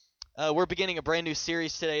We're beginning a brand new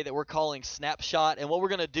series today that we're calling Snapshot. And what we're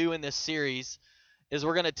going to do in this series is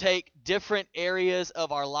we're going to take different areas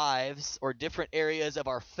of our lives or different areas of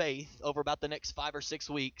our faith over about the next 5 or 6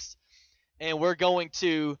 weeks. And we're going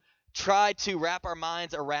to try to wrap our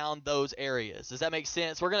minds around those areas. Does that make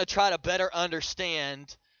sense? We're going to try to better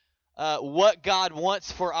understand what God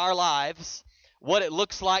wants for our lives, what it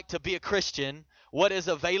looks like to be a Christian, what is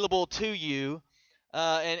available to you,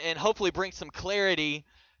 and hopefully bring some clarity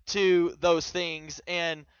to those things.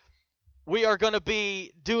 And we are going to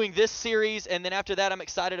be doing this series, and then after that I'm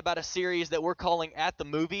excited about a series that we're calling At the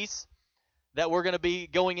Movies that we're going to be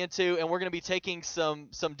going into, and we're going to be taking some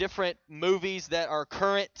different movies that are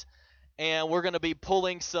current, and we're going to be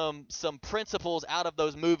pulling some principles out of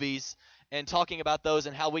those movies and talking about those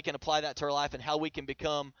and how we can apply that to our life and how we can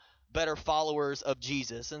become better followers of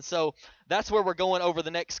Jesus. And so that's where we're going over the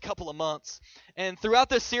next couple of months. And throughout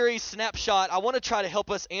this series, Snapshot, I want to try to help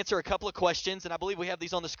us answer a couple of questions, and I believe we have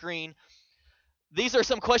these on the screen. These are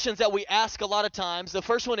some questions that we ask a lot of times. The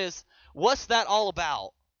first one is, what's that all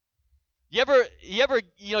about? You ever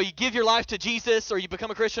you give your life to Jesus, or you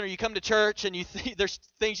become a Christian, or you come to church and there's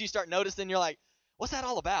things you start noticing, you're like, what's that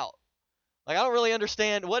all about? Like, I don't really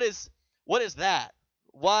understand what is that?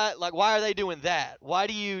 Why are they doing that? Why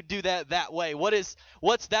do you do that way?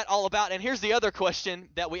 What's that all about? And here's the other question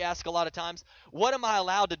that we ask a lot of times. What am I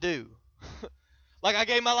allowed to do? Like, I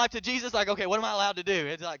gave my life to Jesus, like, okay, what am I allowed to do?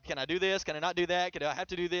 It's like, can I do this? Can I not do that? Do I have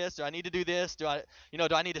to do this? Do I need to do this? Do I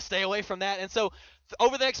need to stay away from that? And so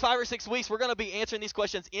over the next 5 or 6 weeks, we're going to be answering these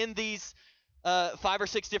questions in these 5 or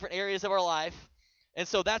 6 different areas of our life. And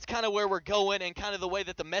so that's kind of where we're going and kind of the way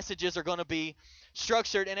that the messages are going to be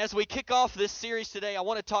structured. And as we kick off this series today, I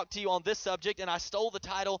want to talk to you on this subject. And I stole the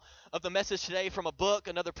title of the message today from a book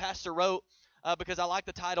another pastor wrote because I like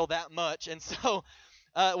the title that much. And so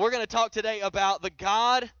we're going to talk today about the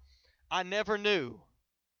God I never knew.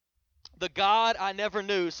 The God I never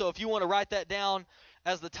knew. So if you want to write that down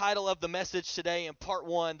as the title of the message today in part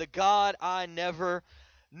 1, the God I never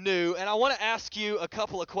knew. And I want to ask you a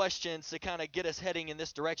couple of questions to kind of get us heading in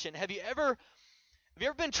this direction. Have you ever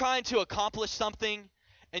been trying to accomplish something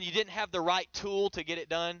and you didn't have the right tool to get it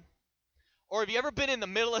done? Or have you ever been in the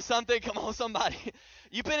middle of something? Come on, somebody.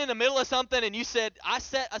 You've been in the middle of something and you said, I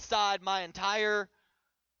set aside my entire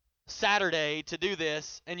Saturday to do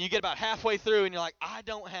this, and you get about halfway through and you're like, I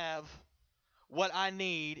don't have what I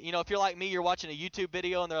need. You know, if you're like me, you're watching a YouTube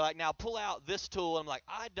video and they're like, now pull out this tool. And I'm like,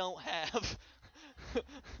 I don't have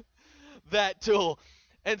that tool.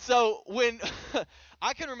 And so when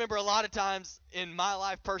I can remember a lot of times in my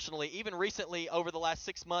life personally, even recently over the last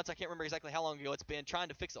 6 months, I can't remember exactly how long ago it's been, trying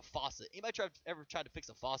to fix a faucet. Anybody ever tried to fix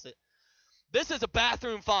a faucet? This is a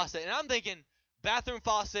bathroom faucet, and I'm thinking, bathroom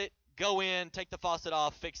faucet, go in, take the faucet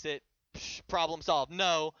off, fix it, problem solved.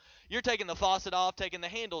 No, you're taking the faucet off, taking the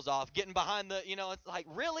handles off, getting behind the, it's like,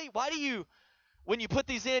 really? Why do you, when you put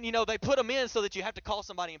these in, they put them in so that you have to call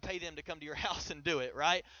somebody and pay them to come to your house and do it,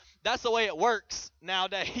 right? That's the way it works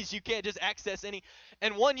nowadays. You can't just access any.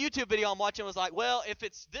 And one YouTube video I'm watching was like, well, if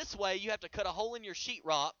it's this way, you have to cut a hole in your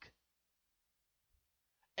sheetrock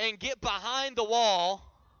and get behind the wall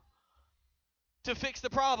to fix the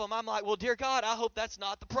problem. I'm like, well, dear God, I hope that's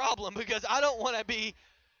not the problem, because I don't want to be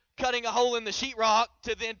cutting a hole in the sheetrock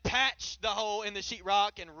to then patch the hole in the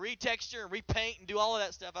sheetrock and retexture and repaint and do all of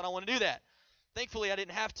that stuff. I don't want to do that. Thankfully, I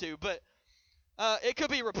didn't have to, but it could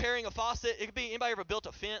be repairing a faucet. It could be, anybody ever built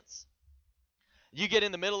a fence? You get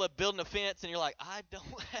in the middle of building a fence and you're like, I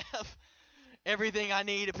don't have everything I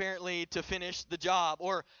need apparently to finish the job.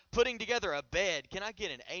 Or putting together a bed. Can I get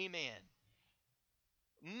an amen?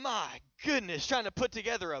 My goodness, trying to put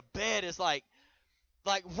together a bed is like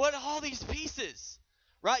what are all these pieces,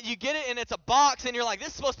 right? You get it and it's a box and you're like, this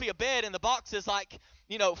is supposed to be a bed, and the box is like,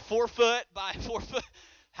 4 foot by 4 foot.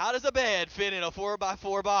 How does a bed fit in a 4 by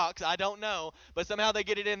 4 box? I don't know, but somehow they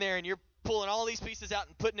get it in there and you're pulling all these pieces out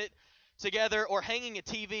and putting it together. Or hanging a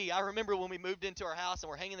TV. I remember when we moved into our house and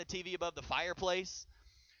we're hanging the TV above the fireplace.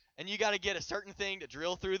 And you got to get a certain thing to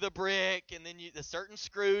drill through the brick, and then a certain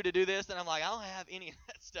screw to do this. And I'm like, I don't have any of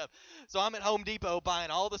that stuff. So I'm at Home Depot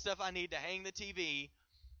buying all the stuff I need to hang the TV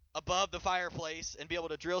above the fireplace and be able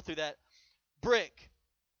to drill through that brick.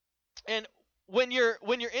 And when you're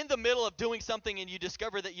in the middle of doing something and you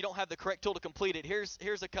discover that you don't have the correct tool to complete it,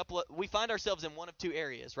 here's a couple of, we find ourselves in one of 2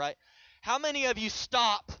 areas, right? How many of you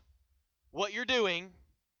stop what you're doing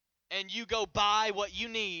and you go buy what you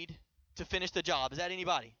need to finish the job? Is that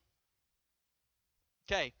anybody?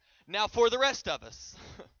 Okay, now for the rest of us,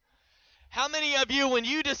 how many of you, when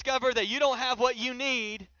you discover that you don't have what you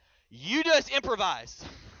need, you just improvise?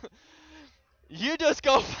 You just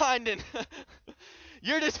go finding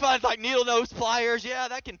You're just finding like needle nose pliers. Yeah,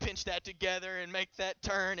 that can pinch that together and make that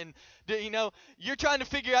turn. And you're trying to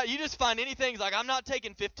figure out. You just find anything. Like, I'm not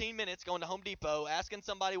taking 15 minutes going to Home Depot, asking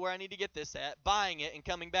somebody where I need to get this at, buying it, and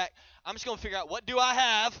coming back. I'm just going to figure out, what do I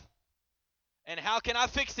have, and how can I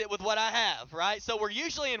fix it with what I have, right? So we're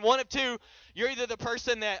usually in one of two. You're either the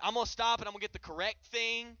person that I'm going to stop and I'm going to get the correct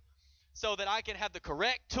thing so that I can have the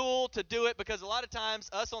correct tool to do it, because a lot of times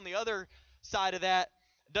us on the other side of that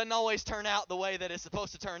doesn't always turn out the way that it's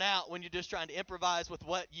supposed to turn out when you're just trying to improvise with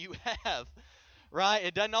what you have, right?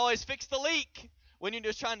 It doesn't always fix the leak when you're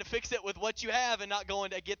just trying to fix it with what you have and not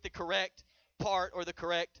going to get the correct part or the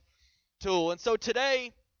correct tool. And so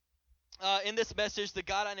today, in this message, The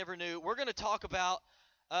God I Never Knew, we're going to talk about,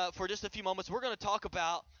 for just a few moments, we're going to talk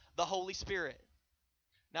about the Holy Spirit.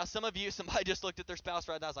 Now, somebody just looked at their spouse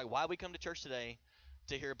right now. I was like, why we come to church today?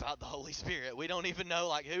 To hear about the Holy Spirit. We don't even know,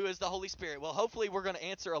 like, who is the Holy Spirit? Well, hopefully we're going to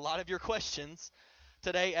answer a lot of your questions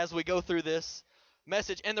today as we go through this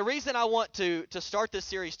message. And the reason I want to start this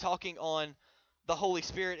series talking on the Holy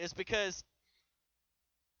Spirit is because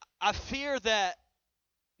I fear that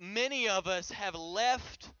many of us have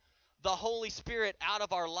left the Holy Spirit out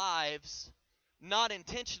of our lives, not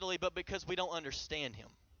intentionally, but because we don't understand him.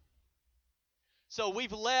 So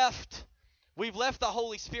we've left the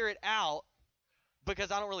Holy Spirit out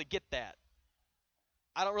because I don't really get that.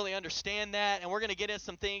 I don't really understand that, and we're going to get into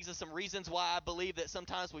some things and some reasons why I believe that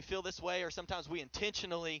sometimes we feel this way, or sometimes we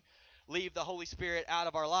intentionally leave the Holy Spirit out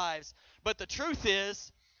of our lives. But the truth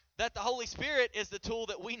is that the Holy Spirit is the tool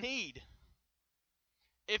that we need.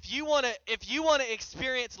 If you want to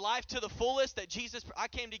experience life to the fullest, that Jesus, I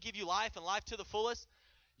came to give you life and life to the fullest,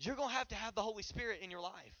 you're going to have the Holy Spirit in your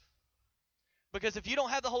life. Because if you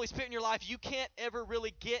don't have the Holy Spirit in your life, you can't ever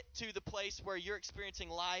really get to the place where you're experiencing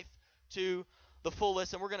life to the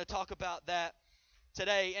fullest. And we're going to talk about that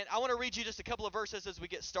today. And I want to read you just a couple of verses as we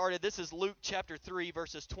get started. This is Luke chapter 3,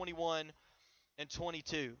 verses 21 and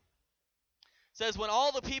 22. It says, when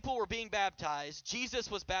all the people were being baptized, Jesus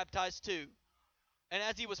was baptized too. And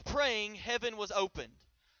as he was praying, heaven was opened.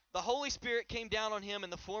 The Holy Spirit came down on him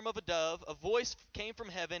in the form of a dove. A voice came from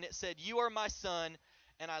heaven. It said, "You are my son,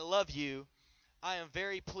 and I love you. I am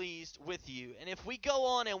very pleased with you." And if we go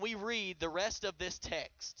on and we read the rest of this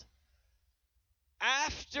text,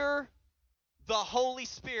 after the Holy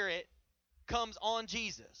Spirit comes on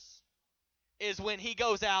Jesus is when he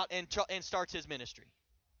goes out and starts his ministry.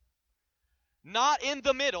 Not in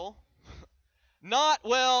the middle. Not,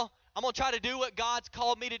 well, I'm going to try to do what God's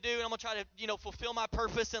called me to do, and I'm going to try to, fulfill my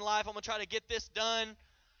purpose in life. I'm going to try to get this done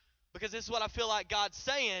because this is what I feel like God's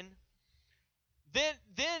saying.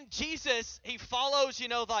 Then Jesus, he follows,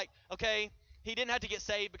 okay, he didn't have to get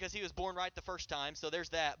saved because he was born right the first time, so there's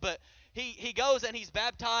that. But he goes and he's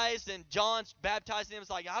baptized, and John's baptizing him.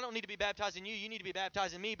 It's like, I don't need to be baptizing you. You need to be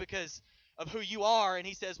baptizing me because of who you are. And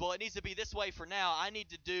he says, well, it needs to be this way for now. I need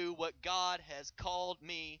to do what God has called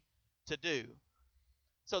me to do.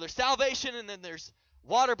 So there's salvation, and then there's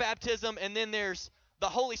water baptism, and then there's the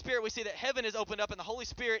Holy Spirit. We see that heaven is opened up, and the Holy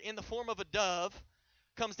Spirit in the form of a dove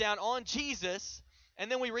comes down on Jesus, and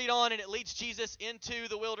then we read on, and it leads Jesus into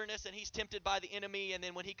the wilderness, and he's tempted by the enemy, and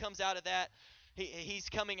then when he comes out of that, he's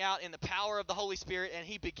coming out in the power of the Holy Spirit, and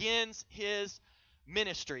he begins his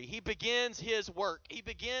ministry. He begins his work. He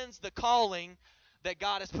begins the calling that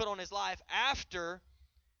God has put on his life after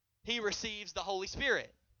he receives the Holy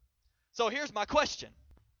Spirit. So here's my question.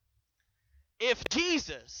 If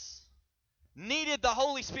Jesus needed the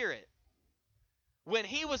Holy Spirit when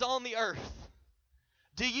he was on the earth,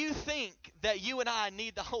 do you think that you and I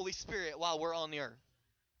need the Holy Spirit while we're on the earth?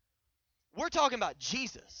 We're talking about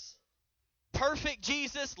Jesus. Perfect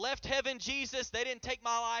Jesus, left heaven Jesus. They didn't take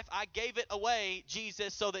my life. I gave it away,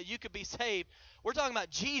 Jesus, so that you could be saved. We're talking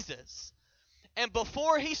about Jesus. And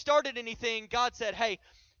before he started anything, God said, hey,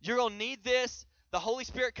 you're going to need this. The Holy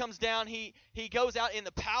Spirit comes down. He goes out in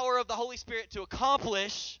the power of the Holy Spirit to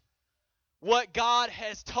accomplish what God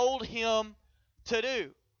has told him to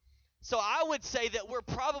do. So I would say that we're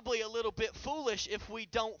probably a little bit foolish if we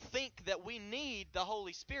don't think that we need the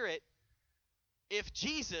Holy Spirit if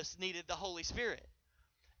Jesus needed the Holy Spirit.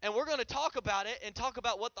 And we're going to talk about it and talk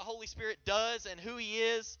about what the Holy Spirit does and who he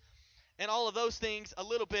is and all of those things a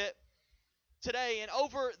little bit today. And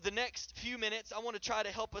over the next few minutes, I want to try to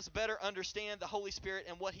help us better understand the Holy Spirit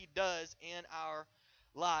and what he does in our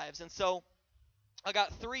lives. And so I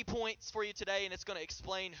got 3 points for you today, and it's going to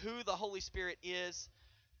explain who the Holy Spirit is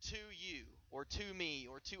to you, or to me,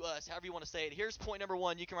 or to us, however you want to say it. Here's point number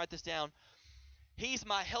 1. You can write this down. He's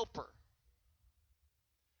my helper.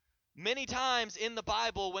 Many times in the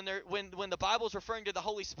Bible, when the Bible is referring to the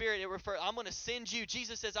Holy Spirit, I'm going to send you.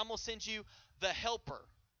 Jesus says, I'm going to send you the Helper.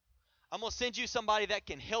 I'm going to send you somebody that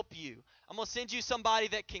can help you. I'm going to send you somebody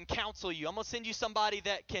that can counsel you. I'm going to send you somebody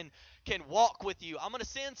that can walk with you. I'm going to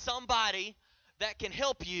send somebody that can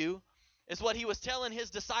help you, is what he was telling his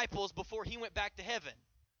disciples before he went back to heaven.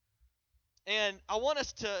 And I want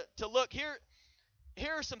us to look here.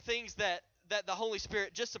 Here are some things that the Holy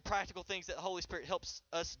Spirit, just some practical things that the Holy Spirit helps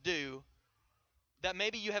us do that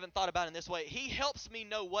maybe you haven't thought about in this way. He helps me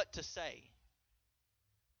know what to say.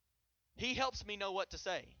 He helps me know what to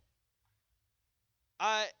say.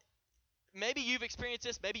 Maybe you've experienced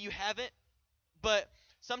this, maybe you haven't, but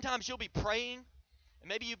sometimes you'll be praying, and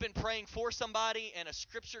maybe you've been praying for somebody, and a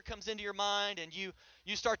scripture comes into your mind, and you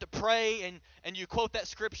start to pray, and you quote that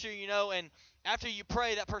scripture, and after you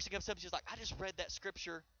pray, that person comes up and she's like, I just read that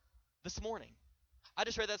scripture this morning. I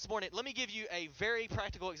just read that this morning. Let me give you a very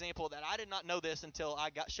practical example that I did not know this until I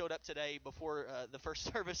showed up today before the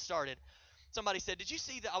first service started. Somebody said, did you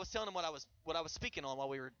see that? I was telling them what I was speaking on while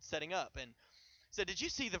we were setting up, and said, did you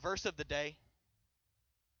see the verse of the day?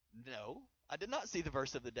 No, I did not see the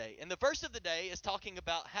verse of the day. And the verse of the day is talking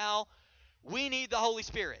about how we need the Holy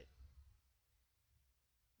Spirit.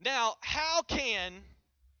 Now, how can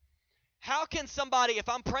somebody, if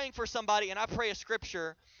I'm praying for somebody and I pray a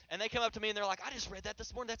scripture and they come up to me and they're like, I just read that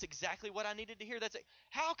this morning, that's exactly what I needed to hear.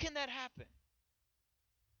 How can that happen?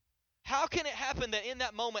 How can it happen that in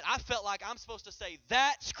that moment I felt like I'm supposed to say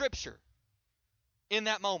that scripture in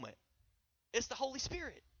that moment? It's the Holy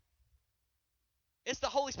Spirit. It's the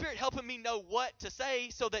Holy Spirit helping me know what to say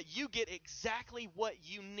so that you get exactly what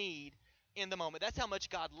you need in the moment. That's how much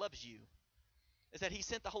God loves you, is that he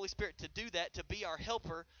sent the Holy Spirit to do that, to be our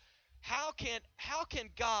helper. How can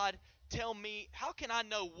God tell me, how can I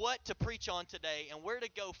know what to preach on today and where to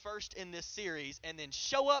go first in this series, and then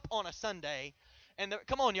show up on a Sunday? And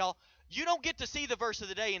come on, y'all. You don't get to see the verse of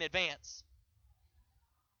the day in advance.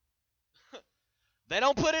 They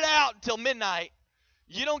don't put it out until midnight.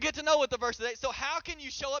 You don't get to know what the verse of the day. So how can you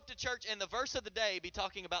show up to church and the verse of the day be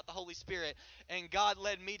talking about the Holy Spirit, and God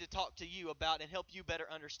led me to talk to you about and help you better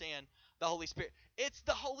understand the Holy Spirit? It's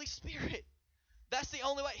the Holy Spirit. That's the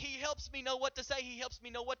only way. He helps me know what to say. He helps me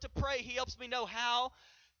know what to pray. He helps me know how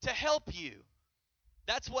to help you.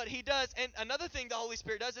 That's what he does. And another thing the Holy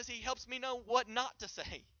Spirit does is he helps me know what not to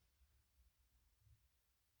say.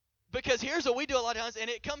 Because here's what we do a lot of times, and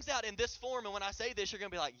it comes out in this form, and when I say this, you're going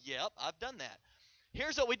to be like, yep, I've done that.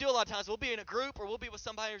 Here's what we do a lot of times. We'll be in a group, or we'll be with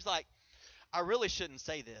somebody who's like, I really shouldn't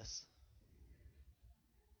say this.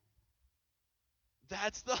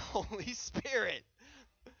 That's the Holy Spirit.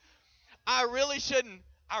 I really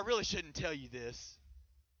shouldn't tell you this,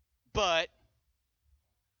 but,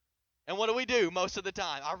 and what do we do most of the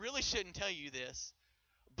time? I really shouldn't tell you this,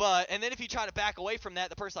 but, and then if you try to back away from that,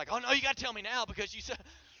 the person's like, oh no, you got to tell me now because you said,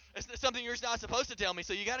 it's something you're not supposed to tell me,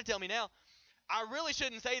 so you got to tell me now. I really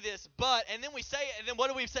shouldn't say this, but, and then we say it, and then what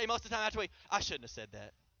do we say most of the time after I shouldn't have said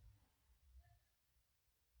that.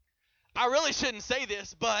 I really shouldn't say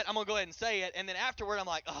this, but I'm going to go ahead and say it, and then afterward I'm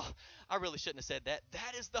like, oh, I really shouldn't have said that.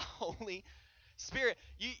 That is the Holy Spirit.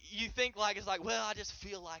 You think like, it's like, well, I just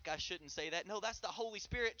feel like I shouldn't say that. No, that's the Holy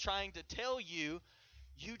Spirit trying to tell you,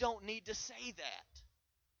 you don't need to say that.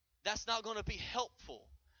 That's not going to be helpful.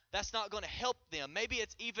 That's not going to help them. Maybe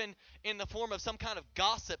it's even in the form of some kind of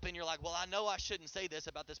gossip, and you're like, well, I know I shouldn't say this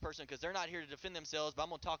about this person because they're not here to defend themselves, but I'm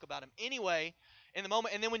going to talk about them anyway in the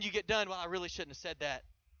moment. And then when you get done, well, I really shouldn't have said that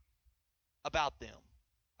about them.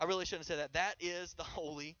 I really shouldn't have said that. That is the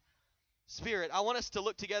Holy Spirit. I want us to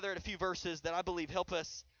look together at a few verses that I believe help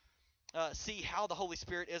us see how the Holy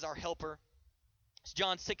Spirit is our helper. It's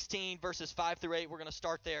John 16, verses 5 through 8. We're going to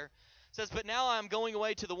start there. It says, but now I am going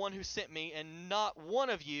away to the one who sent me, and not one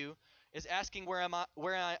of you is asking where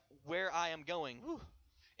I am going. Whew.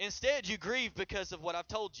 Instead, you grieve because of what I've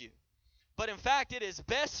told you. But in fact, it is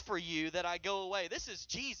best for you that I go away. This is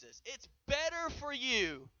Jesus. It's better for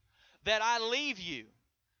you that I leave you.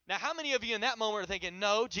 Now, how many of you in that moment are thinking,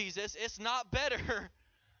 no, Jesus, it's not better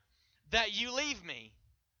that you leave me.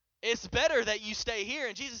 It's better that you stay here.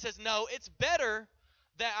 And Jesus says, no, it's better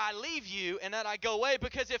that I leave you and that I go away,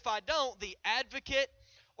 because if I don't, the advocate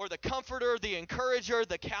or the comforter, the encourager,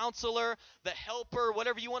 the counselor, the helper,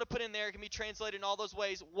 whatever you want to put in there, can be translated in all those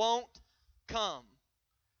ways, won't come.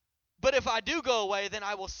 But if I do go away, then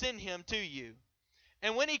I will send him to you.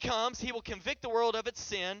 And when he comes, he will convict the world of its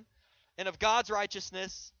sin and of God's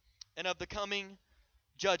righteousness and of the coming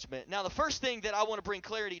judgment. Now, the first thing that I want to bring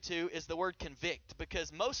clarity to is the word convict,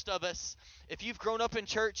 because most of us, if you've grown up in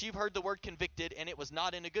church, you've heard the word convicted, and it was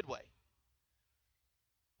not in a good way.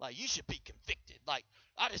 Like, you should be convicted. Like,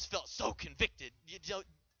 I just felt so convicted.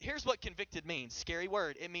 Here's what convicted means. Scary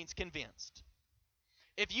word. It means convinced.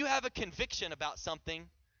 If you have a conviction about something,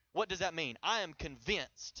 what does that mean? I am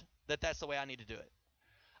convinced that that's the way I need to do it.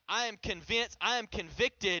 I am convinced, I am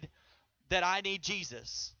convicted that I need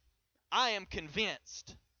Jesus. I am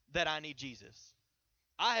convinced that I need Jesus.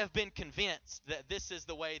 I have been convinced that this is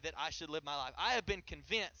the way that I should live my life. I have been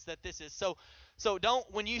convinced that this is so don't,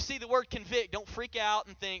 when you see the word convict, don't freak out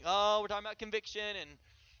and think, oh, we're talking about conviction and,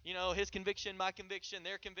 his conviction, my conviction,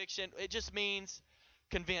 their conviction. It just means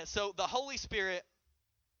convinced. So the Holy Spirit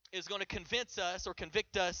is going to convince us or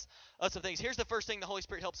convict us of some things. Here's the first thing the Holy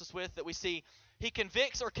Spirit helps us with that we see. He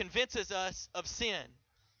convicts or convinces us of sin.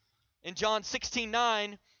 In John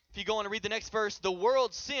 16:9, if you go on and read the next verse, the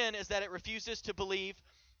world's sin is that it refuses to believe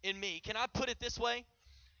in me. Can I put it this way?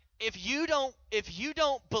 If you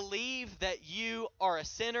don't believe that you are a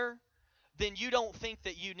sinner, then you don't think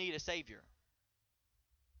that you need a Savior.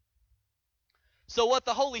 So what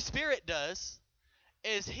the Holy Spirit does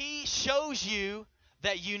is he shows you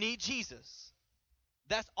that you need Jesus.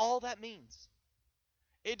 That's all that means.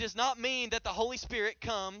 It does not mean that the Holy Spirit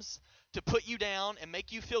comes to put you down and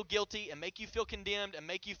make you feel guilty and make you feel condemned and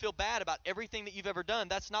make you feel bad about everything that you've ever done.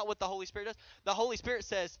 That's not what the Holy Spirit does. The Holy Spirit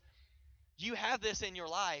says, you have this in your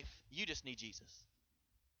life, you just need Jesus.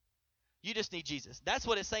 You just need Jesus. That's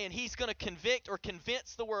what it's saying. He's going to convict or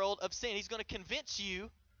convince the world of sin. He's going to convince you.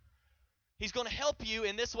 He's going to help you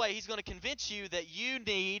in this way. He's going to convince you that you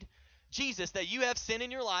need Jesus, that you have sin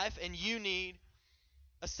in your life and you need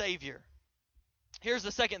a Savior. Here's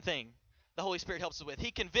the second thing the Holy Spirit helps us with. He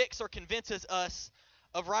convicts or convinces us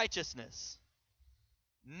of righteousness.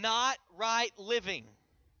 Not right living.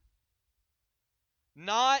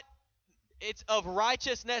 It's of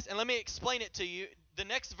righteousness. And let me explain it to you. The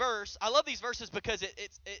next verse, I love these verses because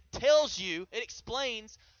it tells you, it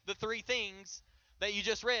explains the three things that you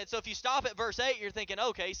just read. So if you stop at verse 8, you're thinking,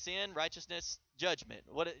 okay, sin, righteousness, judgment.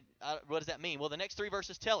 What does that mean? Well, the next three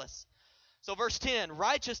verses tell us. So verse 10,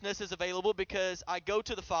 righteousness is available because I go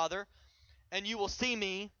to the Father and you will see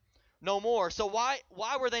me no more. So why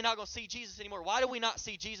were they not going to see Jesus anymore? Why do we not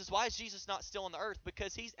see Jesus? Why is Jesus not still on the earth?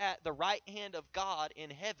 Because he's at the right hand of God in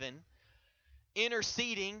heaven,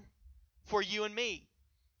 interceding for you and me.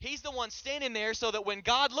 He's the one standing there so that when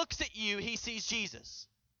God looks at you, he sees Jesus.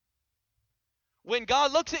 When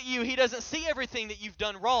God looks at you, he doesn't see everything that you've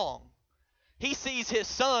done wrong. He sees his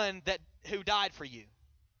son who died for you.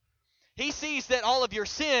 He sees that all of your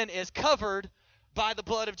sin is covered by the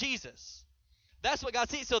blood of Jesus. That's what God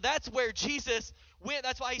sees. So that's where Jesus went.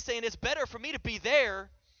 That's why he's saying it's better for me to be there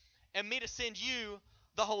and me to send you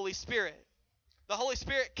the Holy Spirit. The Holy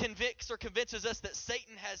Spirit convicts or convinces us that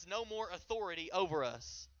Satan has no more authority over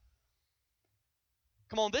us.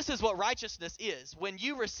 Come on, this is what righteousness is. When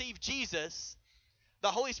you receive Jesus, the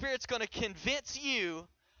Holy Spirit's going to convince you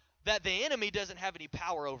that the enemy doesn't have any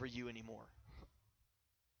power over you anymore.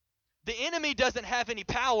 The enemy doesn't have any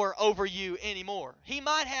power over you anymore. He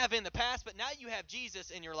might have in the past, but now you have Jesus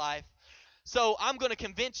in your life. So I'm going to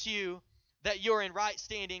convince you that you're in right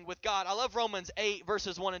standing with God. I love Romans 8,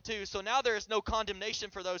 verses 1 and 2. So now there is no condemnation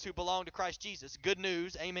for those who belong to Christ Jesus. Good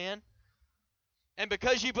news, amen. And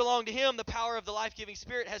because you belong to him, the power of the life-giving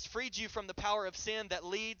Spirit has freed you from the power of sin that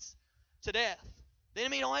leads to death. The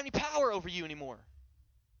enemy don't have any power over you anymore.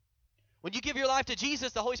 When you give your life to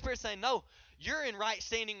Jesus, the Holy Spirit's saying, no, you're in right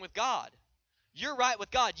standing with God. You're right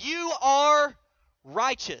with God. You are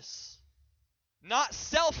righteous. Not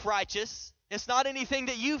self-righteous. It's not anything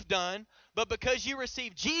that you've done. But because you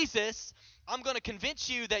received Jesus, I'm going to convince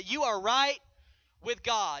you that you are right with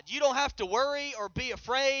God. You don't have to worry or be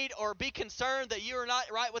afraid or be concerned that you are not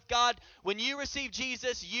right with God. When you receive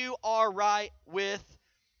Jesus, you are right with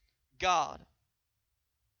God.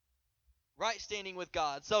 Right standing with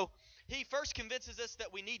God. So he first convinces us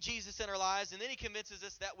that we need Jesus in our lives, and then he convinces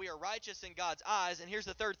us that we are righteous in God's eyes. And here's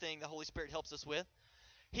the third thing the Holy Spirit helps us with.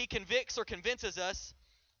 He convicts or convinces us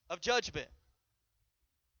of judgment.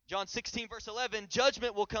 John 16, verse 11,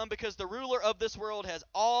 judgment will come because the ruler of this world has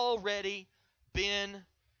already been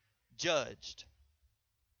judged.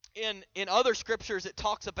 In other scriptures, it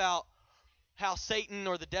talks about how Satan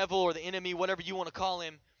or the devil or the enemy, whatever you want to call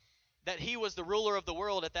him, that he was the ruler of the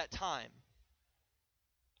world at that time.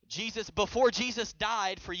 Before Jesus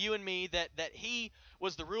died for you and me, that he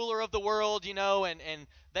was the ruler of the world, and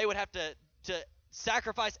they would have to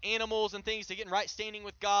sacrifice animals and things to get in right standing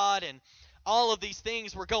with God, and all of these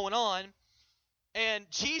things were going on. And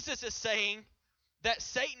Jesus is saying that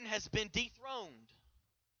Satan has been dethroned.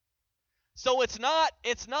 So it's not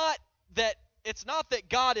that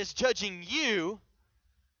God is judging you.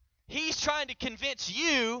 He's trying to convince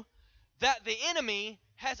you that the enemy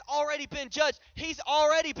has already been judged. He's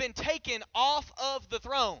already been taken off of the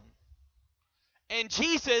throne. And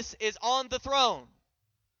Jesus is on the throne.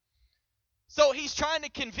 So he's trying to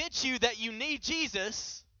convince you that you need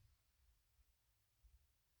Jesus,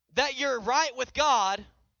 that you're right with God,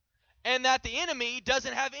 and that the enemy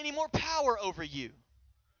doesn't have any more power over you.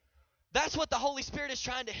 That's what the Holy Spirit is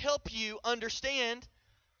trying to help you understand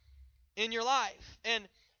in your life. And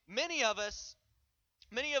many of us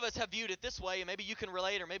have viewed it this way, and maybe you can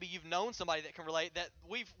relate, or maybe you've known somebody that can relate, that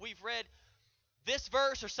we've read this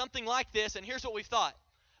verse or something like this, and here's what we've thought.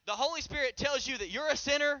 The Holy Spirit tells you that you're a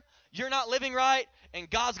sinner, you're not living right, and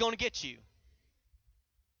God's going to get you.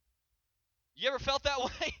 You ever felt that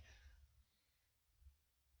way?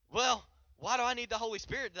 Well, why do I need the Holy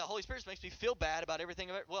Spirit? The Holy Spirit makes me feel bad about everything.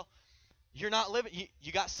 Well, you're not living,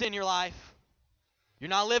 you got sin in your life. You're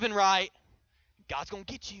not living right. God's going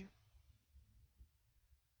to get you.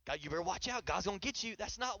 God, you better watch out. God's going to get you.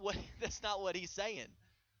 That's not what he's saying.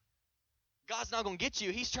 God's not going to get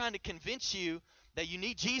you. He's trying to convince you that you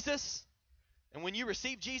need Jesus. And when you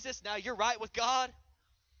receive Jesus, now you're right with God.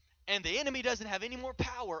 And the enemy doesn't have any more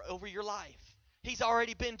power over your life. He's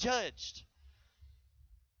already been judged.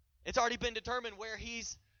 It's already been determined where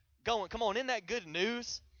he's going. Come on, isn't that good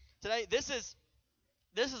news today? This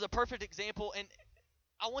is a perfect example, and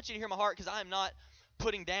I want you to hear my heart, because I'm not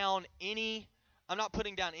putting down anybody's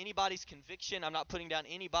conviction. I'm not putting down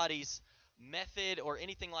anybody's method or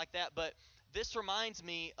anything like that. But this reminds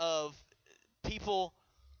me of people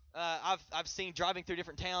I've seen driving through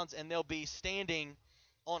different towns, and they'll be standing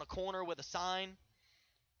on a corner with a sign,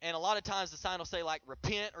 and a lot of times the sign will say like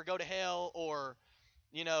repent or go to hell, or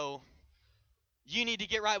you need to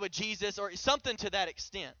get right with Jesus, or something to that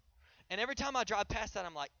extent. And every time I drive past that,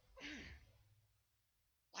 I'm like,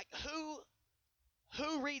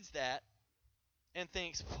 who reads that and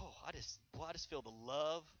thinks, I just feel the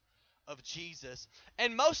love of Jesus.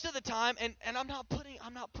 And most of the time, and I'm not putting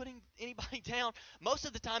anybody down, most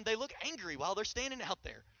of the time they look angry while they're standing out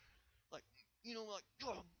there. Like,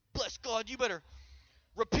 oh, bless God, you better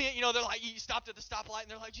repent. They're like, you stopped at the stoplight,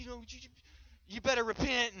 and they're like, you better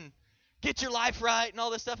repent and get your life right and all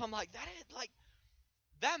this stuff. I'm like,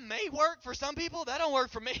 that may work for some people. That don't work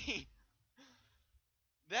for me.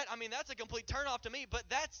 That's a complete turnoff to me. But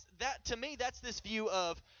to me, that's this view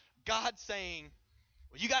of God saying,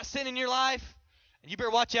 well, you got sin in your life, and you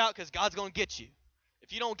better watch out, because God's going to get you.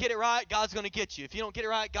 If you don't get it right, God's going to get you. If you don't get it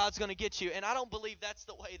right, God's going to get you. And I don't believe that's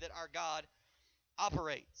the way that our God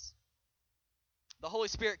operates. The Holy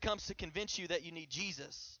Spirit comes to convince you that you need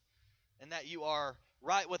Jesus, and that you are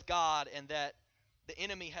right with God, and that the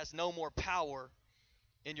enemy has no more power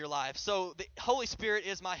in your life. So the Holy Spirit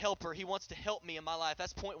is my helper. He wants to help me in my life.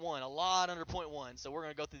 That's point one, a lot under point one. So we're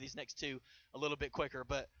going to go through these next two a little bit quicker.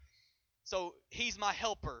 But so he's my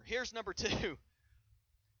helper. Here's number two.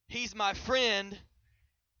 He's my friend,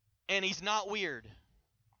 and he's not weird.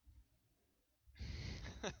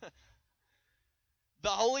 The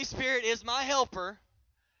Holy Spirit is my helper,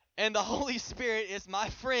 and the Holy Spirit is my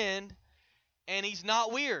friend, and he's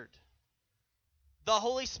not weird. The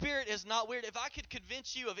Holy Spirit is not weird. If I could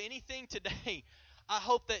convince you of anything today, I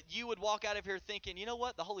hope that you would walk out of here thinking, you know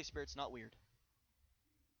what? The Holy Spirit's not weird.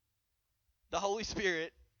 The Holy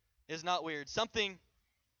Spirit is not weird. Something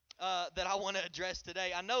that I want to address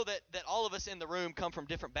today. I know that all of us in the room come from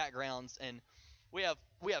different backgrounds, and we have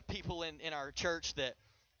people in our church that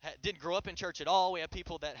didn't grow up in church at all. We have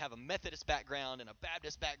people that have a Methodist background and a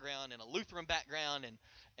Baptist background and a Lutheran background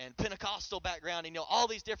and Pentecostal background, and all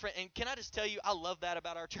these different. And can I just tell you, I love that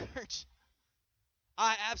about our church.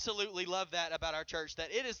 I absolutely love that about our church,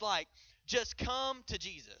 that it is like, just come to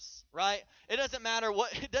Jesus, right? It doesn't matter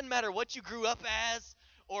what you grew up as,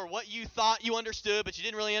 or what you thought you understood but you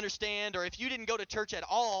didn't really understand, or if you didn't go to church at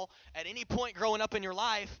all at any point growing up in your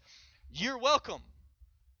life, you're welcome.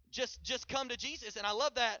 Just come to Jesus. And I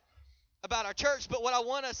love that about our church. But what I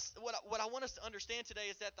want us to understand today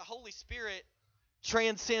is that the Holy Spirit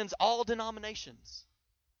transcends all denominations.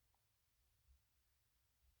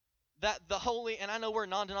 And I know we're a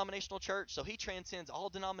non-denominational church, so he transcends all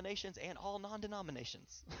denominations and all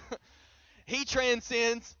non-denominations. He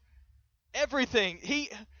transcends everything.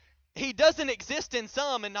 He doesn't exist in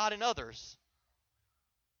some and not in others.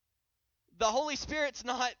 The Holy Spirit's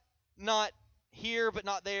not here but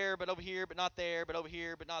not there, but over here but not there, but over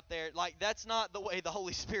here but not there. Like, that's not the way the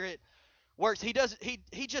Holy Spirit works. He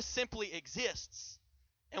just simply exists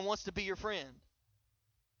and wants to be your friend.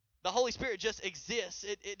 The Holy Spirit just exists.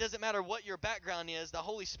 It doesn't matter what your background is. The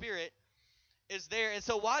Holy Spirit is there. And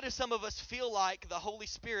so why do some of us feel like the Holy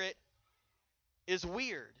Spirit is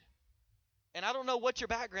weird? And I don't know what your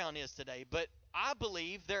background is today, but I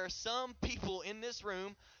believe there are some people in this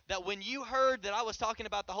room that when you heard that I was talking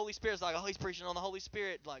about the Holy Spirit, it's like, oh, he's preaching on the Holy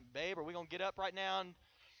Spirit. Like, babe, are we going to get up right now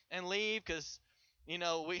and leave? Because,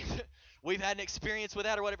 we've had an experience with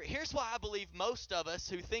that or whatever. Here's why I believe most of us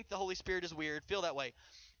who think the Holy Spirit is weird feel that way.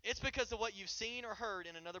 It's because of what you've seen or heard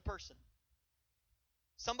in another person.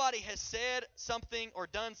 Somebody has said something or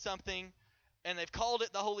done something, and they've called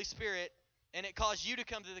it the Holy Spirit, and it caused you to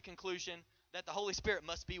come to the conclusion that the Holy Spirit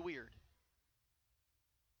must be weird.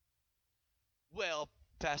 Well,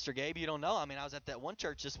 Pastor Gabe, you don't know. I mean, I was at that one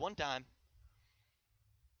church this one time,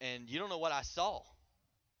 and you don't know what I saw.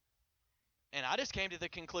 And I just came to the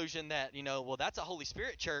conclusion that, well, that's a Holy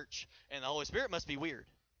Spirit church, and the Holy Spirit must be weird.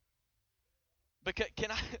 But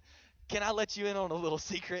can I let you in on a little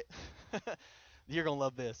secret? You're going to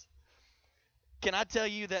love this. Can I tell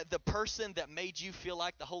you that the person that made you feel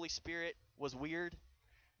like the Holy Spirit was weird,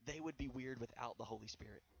 they would be weird without the Holy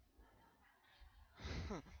Spirit.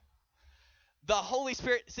 The Holy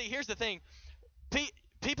Spirit, see, here's the thing.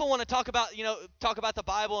 People want to talk about the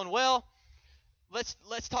Bible, and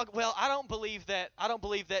let's talk. Well, I don't believe that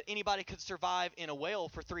anybody could survive in a whale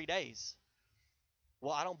for 3 days.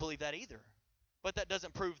 Well, I don't believe that either. But that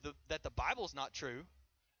doesn't prove that the Bible's not true.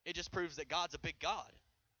 It just proves that God's a big God.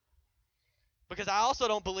 Because I also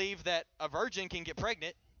don't believe that a virgin can get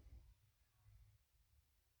pregnant,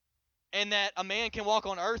 and that a man can walk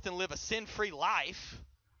on earth and live a sin-free life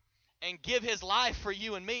and give his life for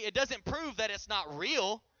you and me. It doesn't prove that it's not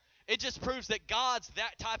real. It just proves that God's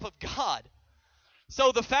that type of God.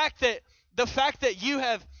 So the fact that you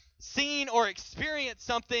have seen or experienced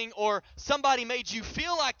something, or somebody made you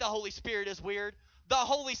feel like the Holy Spirit is weird,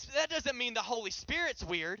 that doesn't mean the Holy Spirit's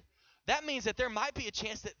weird. That means that there might be a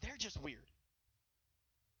chance that they're just weird.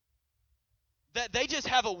 That they just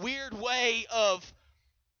have a weird way of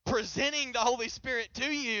presenting the Holy Spirit to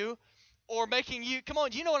you, or making you, come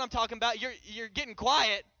on, you know what I'm talking about. You're getting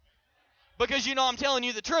quiet because I'm telling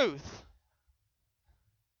you the truth.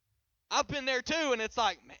 I've been there too, and it's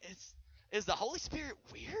like, man, is the Holy Spirit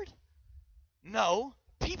weird? No,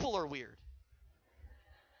 people are weird.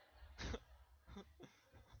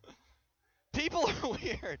 People are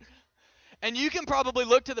weird. And you can probably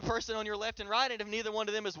look to the person on your left and right, and if neither one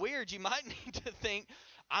of them is weird, you might need to think,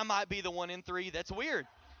 I might be the 1 in 3 that's weird.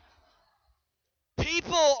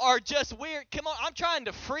 People are just weird. Come on, I'm trying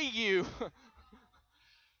to free you.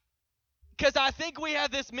 Because I think we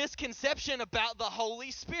have this misconception about the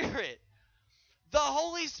Holy Spirit. The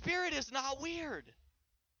Holy Spirit is not weird.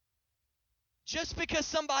 Just because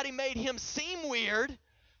somebody made him seem weird,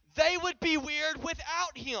 they would be weird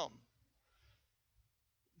without him.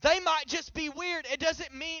 They might just be weird. It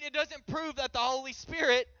doesn't prove that the Holy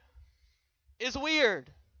Spirit is weird.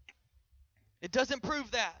 It doesn't prove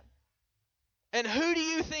that. And who do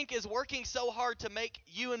you think is working so hard to make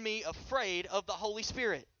you and me afraid of the Holy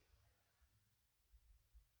Spirit?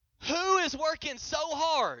 Who is working so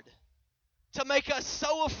hard to make us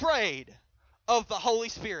so afraid of the Holy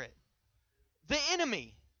Spirit? The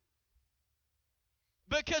enemy.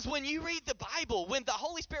 Because when you read the Bible, when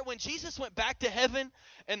Jesus went back to heaven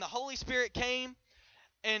and the Holy Spirit came,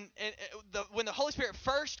 when the Holy Spirit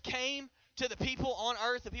first came to the people on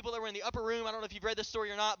earth, the people that were in the upper room, I don't know if you've read this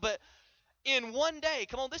story or not, but in one day,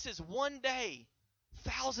 come on, this is one day,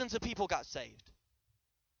 thousands of people got saved.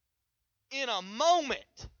 In a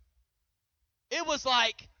moment. It was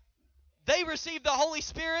like they received the Holy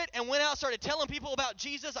Spirit and went out and started telling people about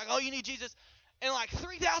Jesus, like, oh, you need Jesus. And like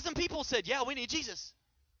 3,000 people said, yeah, we need Jesus.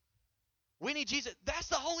 We need Jesus. That's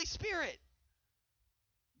the Holy Spirit.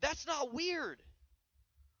 That's not weird.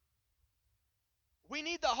 We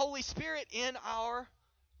need the Holy Spirit in our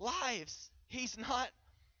lives. He's not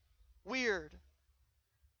weird.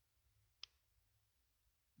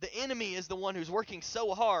 The enemy is the one who's working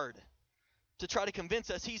so hard to try to convince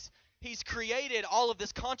us. He's created all of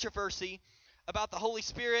this controversy about the Holy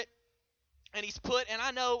Spirit, and and I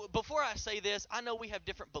know, before I say this, I know we have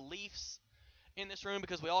different beliefs in this room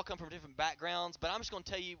because we all come from different backgrounds, but I'm just going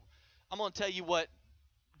to tell you what,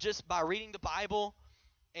 just by reading the Bible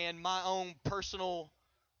and my own personal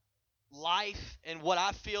life and what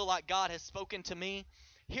I feel like God has spoken to me,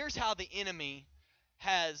 here's how the enemy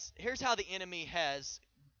has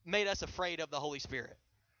made us afraid of the Holy Spirit.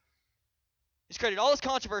 He's created all this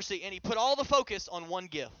controversy, and he put all the focus on one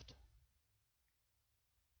gift.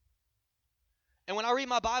 And when I read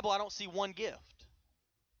my Bible, I don't see one gift.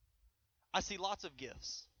 I see lots of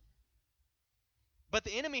gifts. But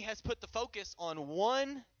the enemy has put the focus on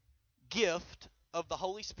one gift of the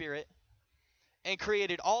Holy Spirit, and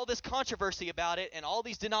created all this controversy about it and all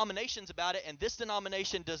these denominations about it, and this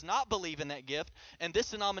denomination does not believe in that gift, and this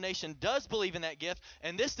denomination does believe in that gift,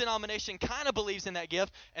 and this denomination kind of believes in that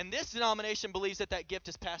gift, and this denomination believes that that gift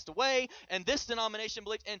has passed away, and this denomination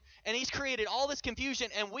believes, and he's created all this confusion,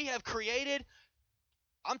 and we have created,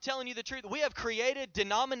 I'm telling you the truth, we have created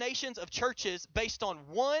denominations of churches based on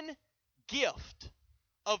one gift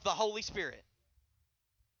of the Holy Spirit.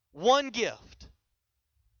 One gift.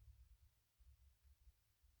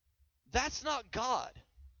 That's not God.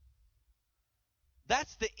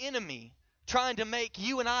 That's the enemy trying to make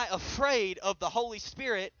you and I afraid of the Holy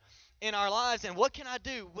Spirit in our lives. And what can I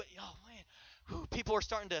do? Oh, man. Whew, people are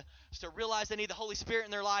starting to realize they need the Holy Spirit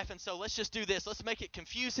in their life. And so let's just do this. Let's make it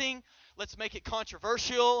confusing. Let's make it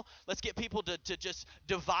controversial. Let's get people to just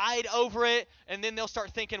divide over it. And then they'll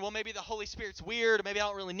start thinking, well, maybe the Holy Spirit's weird. Or maybe I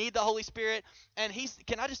don't really need the Holy Spirit. And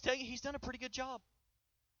can I just tell you, he's done a pretty good job.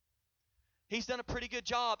 He's done a pretty good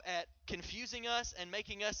job at confusing us and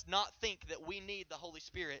making us not think that we need the Holy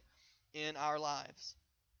Spirit in our lives.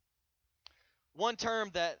 One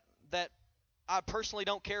term that I personally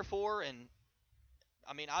don't care for, and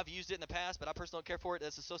I mean, I've used it in the past, but I personally don't care for it,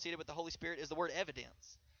 that's associated with the Holy Spirit, is the word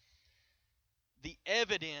evidence. The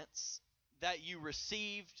evidence that you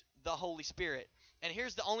received the Holy Spirit. And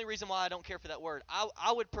here's the only reason why I don't care for that word.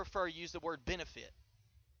 I would prefer use the word benefit.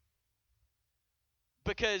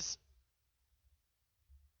 Because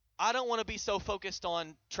I don't want to be so focused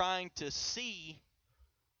on trying to see,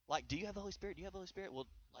 like, do you have the Holy Spirit? Do you have the Holy Spirit?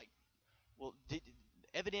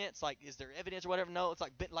 Evidence, like, is there evidence or whatever? No, it's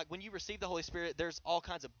like when you receive the Holy Spirit, there's all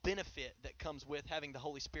kinds of benefit that comes with having the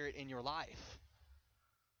Holy Spirit in your life.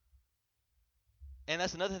 And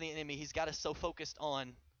that's another thing, the enemy, he's got us so focused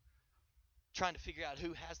on trying to figure out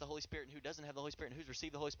who has the Holy Spirit and who doesn't have the Holy Spirit and who's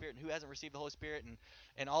received the Holy Spirit and who hasn't received the Holy Spirit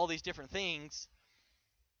and all these different things.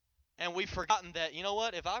 And we've forgotten that, you know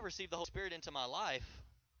what, if I receive the Holy Spirit into my life,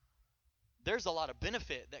 there's a lot of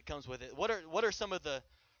benefit that comes with it. What are some of the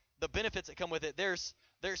benefits that come with it? There's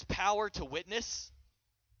power to witness.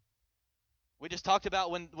 We just talked about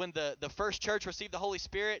when the first church received the Holy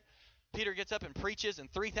Spirit, Peter gets up and preaches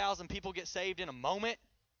and 3,000 people get saved in a moment.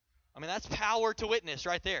 I mean, that's power to witness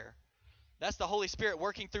right there. That's the Holy Spirit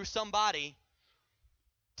working through somebody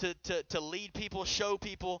to lead people, show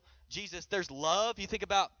people Jesus. There's love. You think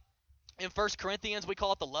about in 1 Corinthians, we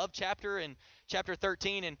call it the love chapter in chapter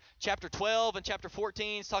 13, and chapter 12 and chapter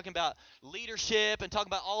 14 is talking about leadership and talking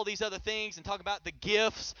about all these other things and talking about the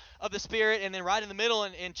gifts of the Spirit. And then right in the middle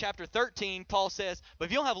in chapter 13, Paul says, but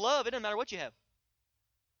if you don't have love, it doesn't matter what you have.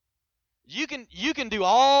 You can do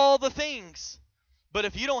all the things, but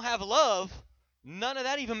if you don't have love, none of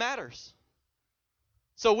that even matters.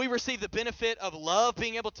 So we receive the benefit of love,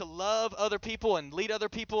 being able to love other people and lead other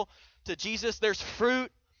people to Jesus. There's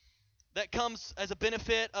fruit that comes as a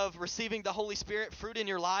benefit of receiving the Holy Spirit, fruit in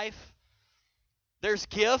your life. There's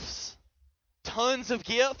gifts, tons of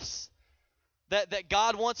gifts that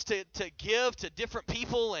God wants to give to different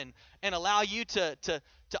people and allow you to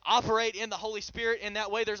operate in the Holy Spirit in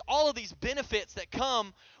that way. There's all of these benefits that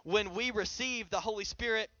come when we receive the Holy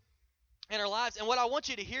Spirit in our lives. And what I want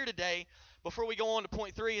you to hear today, before we go on to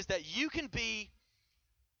point 3, is that you can be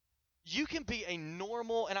a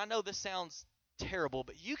normal, and I know this sounds terrible,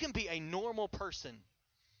 but you can be a normal person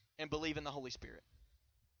and believe in the Holy Spirit.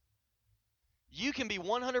 You can be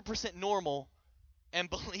 100% normal and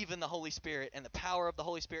believe in the Holy Spirit and the power of the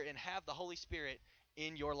Holy Spirit and have the Holy Spirit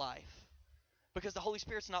in your life. Because the Holy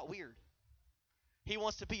Spirit's not weird. He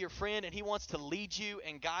wants to be your friend and he wants to lead you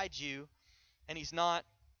and guide you, and he's not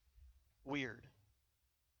weird.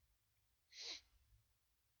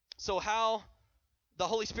 So how the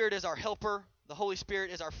Holy Spirit is our helper, the Holy Spirit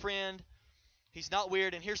is our friend. He's not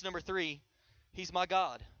weird. And here's number 3. He's my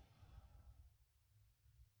God.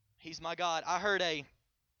 He's my God. I heard a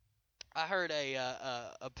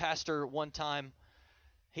pastor one time.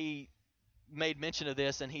 He made mention of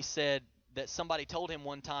this, and he said that somebody told him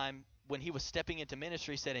one time when he was stepping into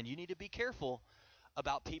ministry, said, and you need to be careful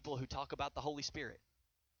about people who talk about the Holy Spirit.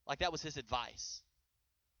 Like that was his advice.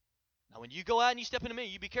 Now, when you go out and you step into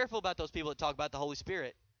ministry, you be careful about those people that talk about the Holy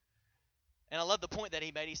Spirit. And I love the point that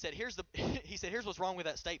he made. He said, here's what's wrong with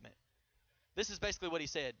that statement. This is basically what he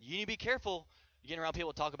said. You need to be careful getting around people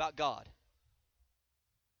that talk about God.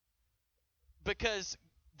 Because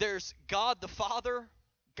there's God the Father,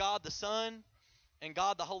 God the Son, and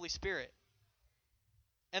God the Holy Spirit.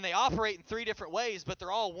 And they operate in 3 different ways, but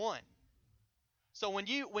they're all one. So when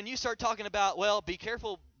you start talking about, well, be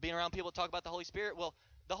careful being around people that talk about the Holy Spirit, well,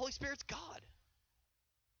 the Holy Spirit's God.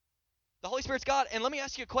 The Holy Spirit's God. And let me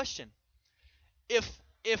ask you a question.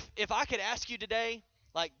 If I could ask you today,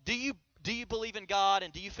 like, do do you believe in God,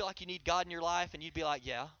 and do you feel like you need God in your life? And you'd be like,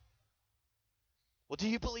 yeah. Well, do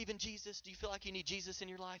you believe in Jesus? Do you feel like you need Jesus in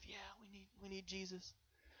your life? Yeah, we need Jesus.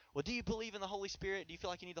 Well, do you believe in the Holy Spirit? Do you feel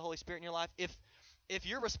like you need the Holy Spirit in your life? If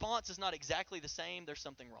your response is not exactly the same, there's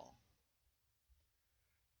something wrong.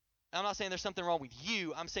 I'm not saying there's something wrong with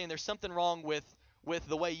you. I'm saying there's something wrong with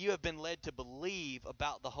the way you have been led to believe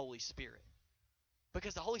about the Holy Spirit.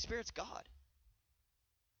 Because the Holy Spirit's God.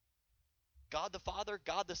 God the Father,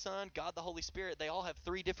 God the Son, God the Holy Spirit, they all have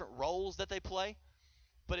three different roles that they play,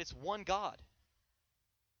 but it's one God.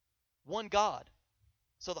 One God.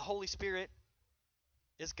 So the Holy Spirit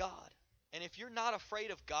is God. And if you're not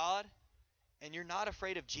afraid of God and you're not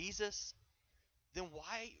afraid of Jesus, then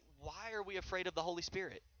why are we afraid of the Holy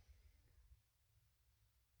Spirit?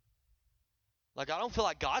 Like, I don't feel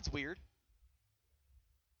like God's weird.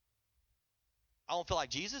 I don't feel like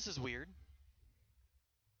Jesus is weird.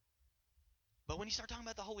 But when you start talking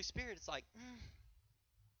about the Holy Spirit, it's like,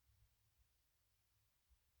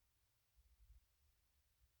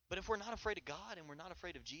 But if we're not afraid of God and we're not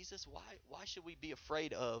afraid of Jesus, why should we be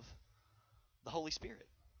afraid of the Holy Spirit?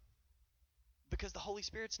 Because the Holy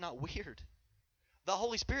Spirit's not weird. The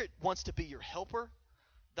Holy Spirit wants to be your helper.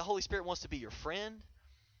 The Holy Spirit wants to be your friend.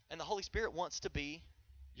 And the Holy Spirit wants to be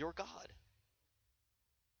your God.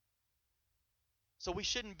 So we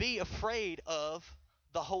shouldn't be afraid of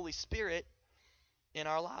the Holy Spirit in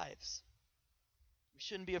our lives. We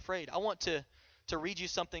shouldn't be afraid. I want to read you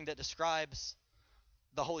something that describes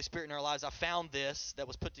the Holy Spirit in our lives. I found this that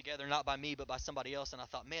was put together not by me but by somebody else, and I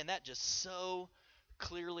thought, man, that just so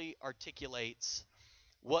clearly articulates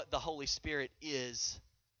what the Holy Spirit is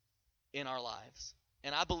in our lives.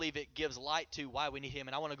 And I believe it gives light to why we need Him.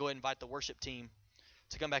 And I want to go ahead and invite the worship team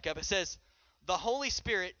to come back up. It says, the Holy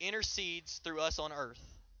Spirit intercedes through us on earth.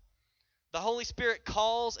 The Holy Spirit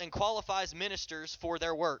calls and qualifies ministers for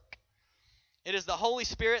their work. It is the Holy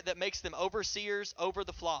Spirit that makes them overseers over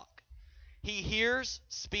the flock. He hears,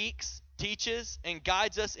 speaks, teaches, and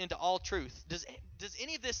guides us into all truth. Does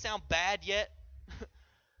any of this sound bad yet?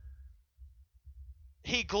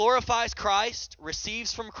 He glorifies Christ,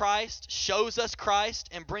 receives from Christ, shows us Christ,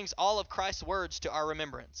 and brings all of Christ's words to our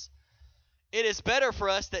remembrance. It is better for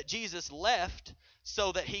us that Jesus left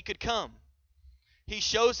so that He could come. He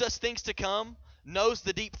shows us things to come, knows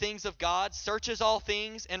the deep things of God, searches all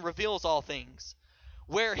things, and reveals all things.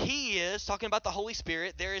 Where He is, talking about the Holy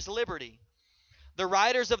Spirit, there is liberty. The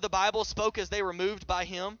writers of the Bible spoke as they were moved by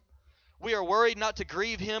Him. We are worried not to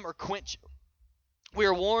grieve Him or quench. We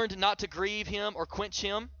are warned not to grieve Him or quench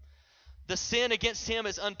Him. The sin against Him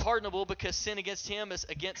is unpardonable because sin against Him is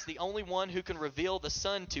against the only one who can reveal the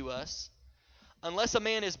Son to us. Unless a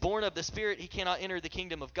man is born of the Spirit, he cannot enter the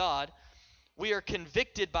kingdom of God. We are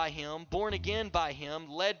convicted by Him, born again by Him,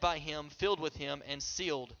 led by Him, filled with Him, and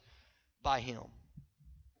sealed by Him.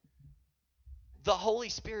 The Holy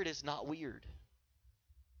Spirit is not weird.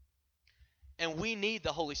 And we need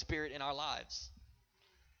the Holy Spirit in our lives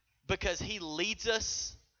because He leads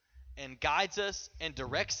us and guides us and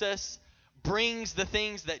directs us, brings the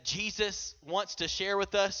things that Jesus wants to share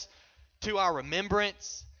with us to our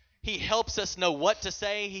remembrance. He helps us know what to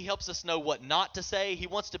say. He helps us know what not to say. He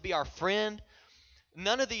wants to be our friend.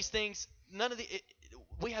 None of these things,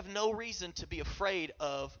 we have no reason to be afraid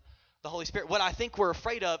of the Holy Spirit. What I think we're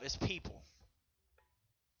afraid of is people.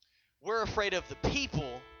 We're afraid of the people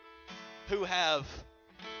who have,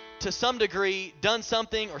 to some degree, done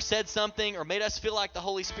something or said something or made us feel like the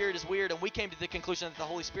Holy Spirit is weird, and we came to the conclusion that the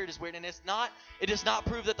Holy Spirit is weird. And it does not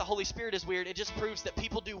prove that the Holy Spirit is weird. It just proves that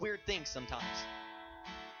people do weird things sometimes.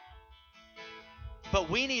 But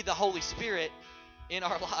we need the Holy Spirit in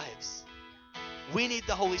our lives. We need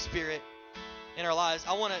the Holy Spirit in our lives.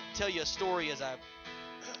 I want to tell you a story as I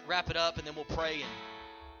wrap it up, and then we'll pray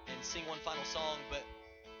and sing one final song. But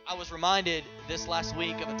I was reminded this last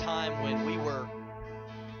week of a time when we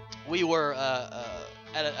were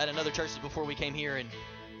at another church before we came here,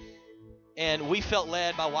 and we felt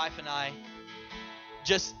led, my wife and I,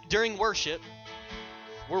 just during worship.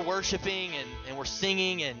 We're worshiping and we're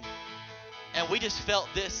singing and we just felt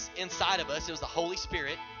this inside of us. It was the Holy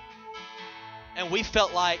Spirit. And we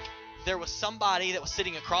felt like there was somebody that was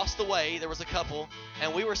sitting across the way. There was a couple,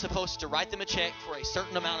 and we were supposed to write them a check for a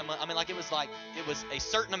certain amount of money. I mean, it was a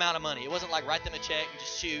certain amount of money. It wasn't like write them a check and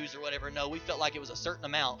just choose or whatever. No, we felt like it was a certain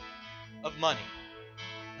amount of money.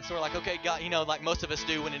 And so we're like, okay, God, like most of us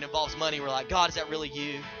do when it involves money, we're like, God, is that really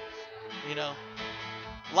you?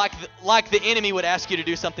 Like the enemy would ask you to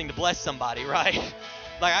do something to bless somebody, right?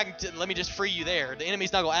 Let me just free you there. The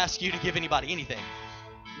enemy's not going to ask you to give anybody anything.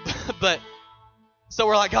 But So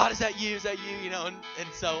we're like, God, is that you? Is that you? You know, and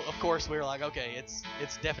so of course we were like, okay, it's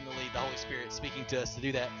definitely the Holy Spirit speaking to us to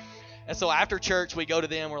do that. And so after church, we go to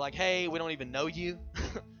them. We're like, hey, we don't even know you,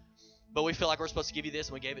 but we feel like we're supposed to give you this,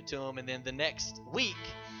 and we gave it to them. And then the next week,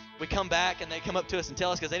 we come back, and they come up to us and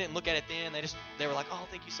tell us, because they didn't look at it then. They were like, oh,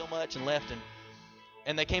 thank you so much, and left.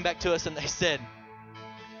 And they came back to us, and they said,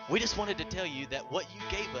 we just wanted to tell you that what you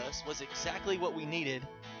gave us was exactly what we needed,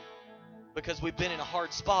 because we've been in a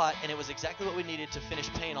hard spot, and it was exactly what we needed to finish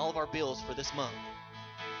paying all of our bills for this month.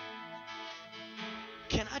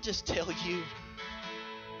 Can I just tell you,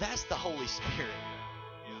 that's the Holy Spirit.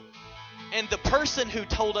 And the person who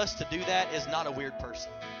told us to do that is not a weird person.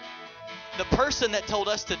 The person that told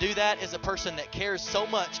us to do that is a person that cares so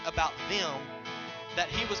much about them that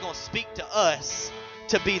he was going to speak to us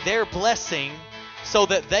to be their blessing, so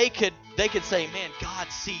that they could say, man, God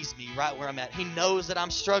sees me right where I'm at. He knows that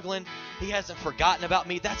I'm struggling. He hasn't forgotten about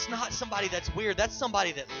me. That's not somebody that's weird. That's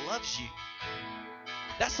somebody that loves you.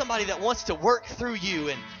 That's somebody that wants to work through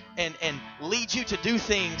you and lead you to do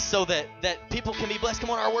things so that people can be blessed.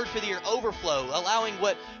 Come on, our word for the year, overflow. Allowing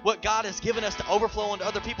what God has given us to overflow onto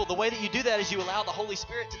other people. The way that you do that is you allow the Holy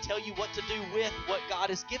Spirit to tell you what to do with what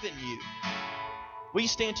God has given you. Will you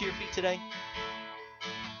stand to your feet today?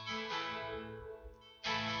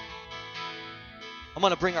 I'm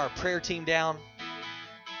going to bring our prayer team down.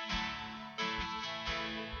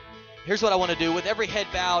 Here's what I want to do. With every head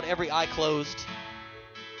bowed, every eye closed,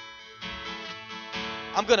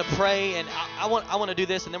 I'm going to pray, and I want to do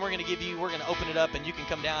this, and then we're going to open it up, and you can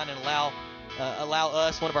come down and allow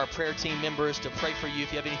us, one of our prayer team members, to pray for you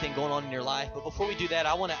if you have anything going on in your life. But before we do that,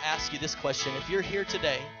 I want to ask you this question. If you're here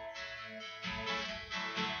today,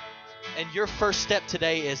 and your first step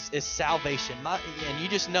today is salvation, and you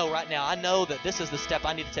just know right now, I know that this is the step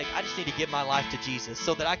I need to take. I just need to give my life to Jesus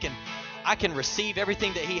so that I can receive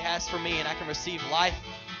everything that He has for me, and I can receive life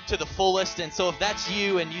to the fullest. And so if that's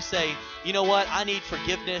you, and you say, you know what, I need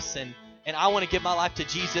forgiveness, and I want to give my life to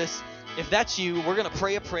Jesus, if that's you, we're going to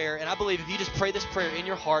pray a prayer. And I believe if you just pray this prayer in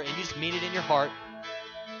your heart, and you just mean it in your heart,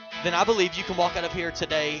 then I believe you can walk out of here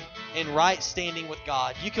today in right standing with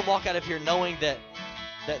God. You can walk out of here knowing that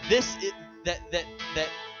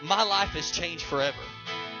my life has changed forever.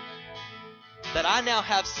 That I now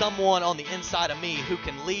have someone on the inside of me who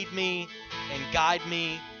can lead me and guide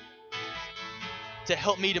me to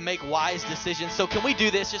help me to make wise decisions. So can we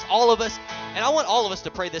do this, just all of us? And I want all of us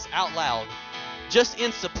to pray this out loud, just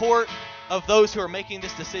in support of those who are making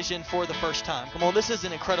this decision for the first time. Come on, this is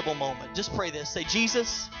an incredible moment. Just pray this. Say,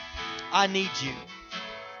 Jesus, I need you.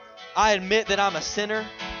 I admit that I'm a sinner,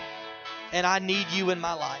 and I need you in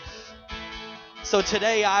my life. So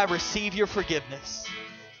today I receive your forgiveness.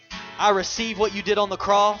 I receive what you did on the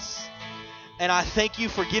cross, and I thank you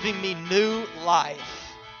for giving me new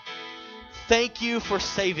life. Thank you for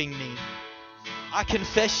saving me. I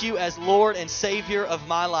confess you as Lord and Savior of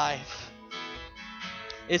my life.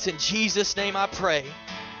 It's in Jesus' name I pray.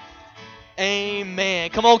 Amen.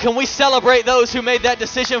 Come on, can we celebrate those who made that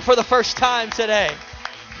decision for the first time today?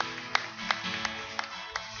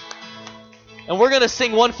 And we're going to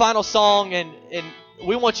sing one final song, and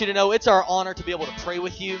we want you to know it's our honor to be able to pray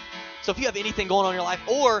with you. So if you have anything going on in your life,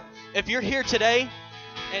 or if you're here today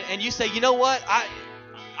and you say, you know what,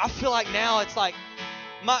 I feel like now it's like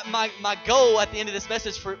my goal at the end of this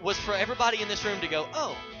message was for everybody in this room to go,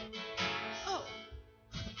 oh,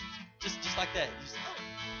 just like that.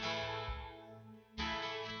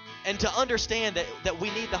 And to understand that we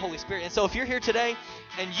need the Holy Spirit. And so if you're here today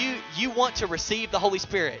and you want to receive the Holy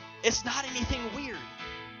Spirit, it's not anything weird.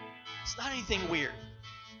 It's not anything weird.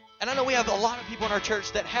 And I know we have a lot of people in our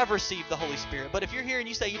church that have received the Holy Spirit. But if you're here and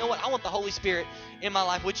you say, you know what, I want the Holy Spirit in my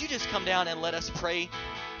life, would you just come down and let us pray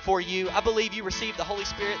for you? I believe you received the Holy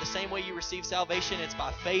Spirit the same way you receive salvation. It's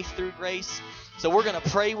by faith through grace. So we're going to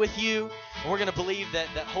pray with you. And we're going to believe that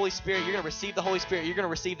Holy Spirit, you're going to receive the Holy Spirit. You're going to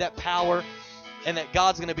receive that power. And that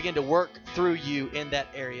God's going to begin to work through you in that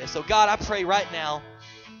area. So God, I pray right now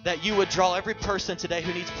that you would draw every person today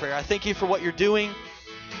who needs prayer. I thank you for what you're doing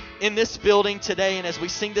in this building today. And as we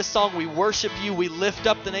sing this song, we worship you. We lift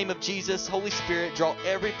up the name of Jesus. Holy Spirit, draw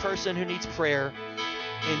every person who needs prayer.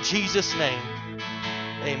 In Jesus' name,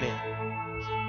 amen.